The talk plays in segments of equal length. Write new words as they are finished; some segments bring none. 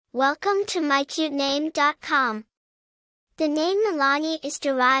Welcome to mycutename.com. The name Melani is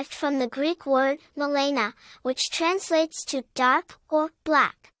derived from the Greek word melana, which translates to dark or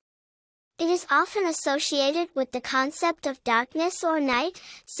black. It is often associated with the concept of darkness or night,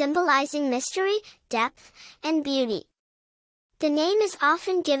 symbolizing mystery, depth, and beauty. The name is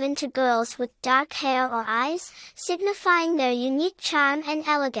often given to girls with dark hair or eyes, signifying their unique charm and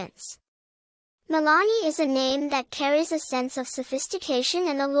elegance. Melani is a name that carries a sense of sophistication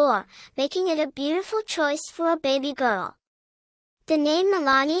and allure, making it a beautiful choice for a baby girl. The name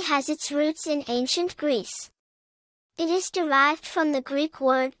Melani has its roots in ancient Greece. It is derived from the Greek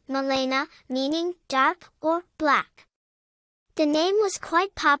word melana, meaning dark or black. The name was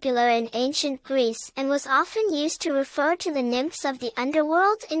quite popular in ancient Greece and was often used to refer to the nymphs of the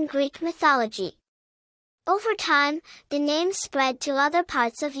underworld in Greek mythology. Over time, the name spread to other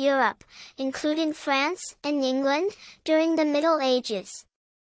parts of Europe, including France and England, during the Middle Ages.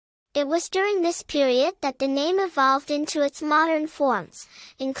 It was during this period that the name evolved into its modern forms,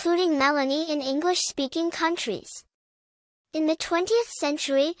 including Melani in English-speaking countries. In the 20th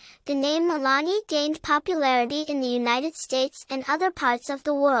century, the name Melani gained popularity in the United States and other parts of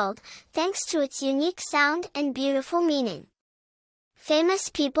the world, thanks to its unique sound and beautiful meaning. Famous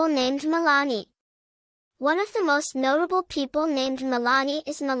people named Melani. One of the most notable people named Melani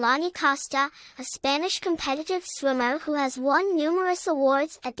is Melani Costa, a Spanish competitive swimmer who has won numerous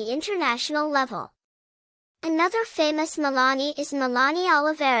awards at the international level. Another famous Melani is Melani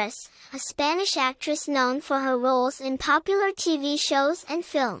Olivares, a Spanish actress known for her roles in popular TV shows and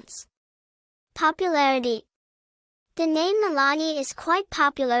films. Popularity. The name Melani is quite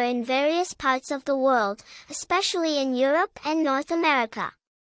popular in various parts of the world, especially in Europe and North America.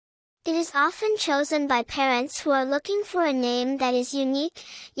 It is often chosen by parents who are looking for a name that is unique,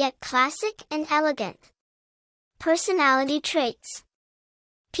 yet classic and elegant. Personality traits.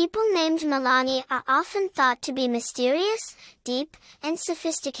 People named Melani are often thought to be mysterious, deep, and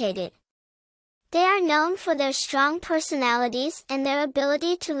sophisticated. They are known for their strong personalities and their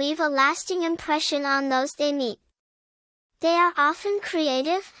ability to leave a lasting impression on those they meet. They are often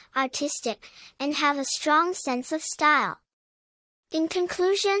creative, artistic, and have a strong sense of style. In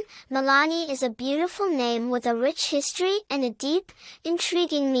conclusion, Melani is a beautiful name with a rich history and a deep,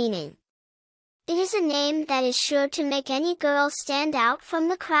 intriguing meaning. It is a name that is sure to make any girl stand out from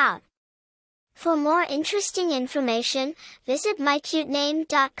the crowd. For more interesting information, visit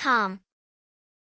mycutename.com.